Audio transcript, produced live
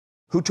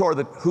Who tore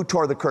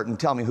the curtain?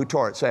 Tell me, who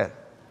tore it? Say it.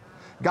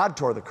 God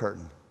tore the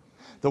curtain.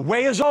 The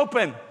way is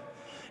open.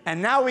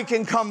 And now we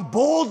can come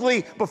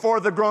boldly before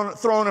the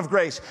throne of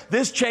grace.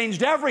 This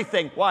changed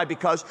everything. Why?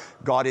 Because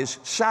God is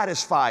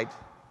satisfied.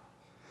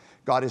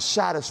 God is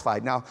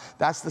satisfied. Now,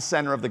 that's the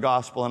center of the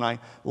gospel, and I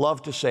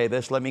love to say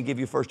this. Let me give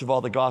you, first of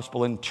all, the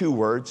gospel in 2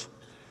 words.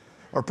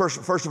 Or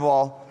first of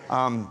all,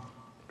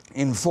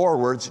 in 4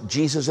 words,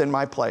 Jesus in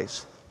my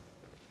place.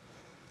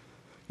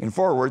 In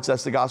 4 words,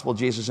 that's the gospel,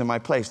 Jesus in my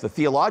place. The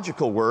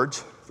theological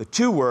words, the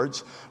 2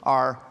 words,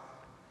 are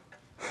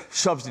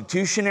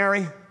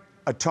substitutionary,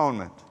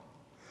 atonement.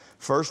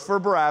 First for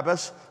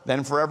Barabbas,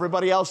 then for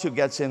everybody else who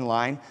gets in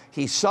line.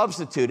 He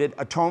substituted.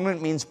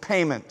 Atonement means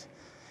payment.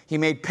 He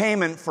made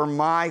payment for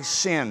my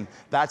sin.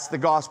 That's the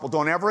gospel.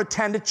 Don't ever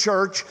attend a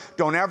church.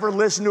 Don't ever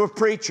listen to a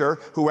preacher,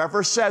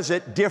 whoever says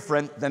it,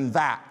 different than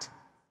that.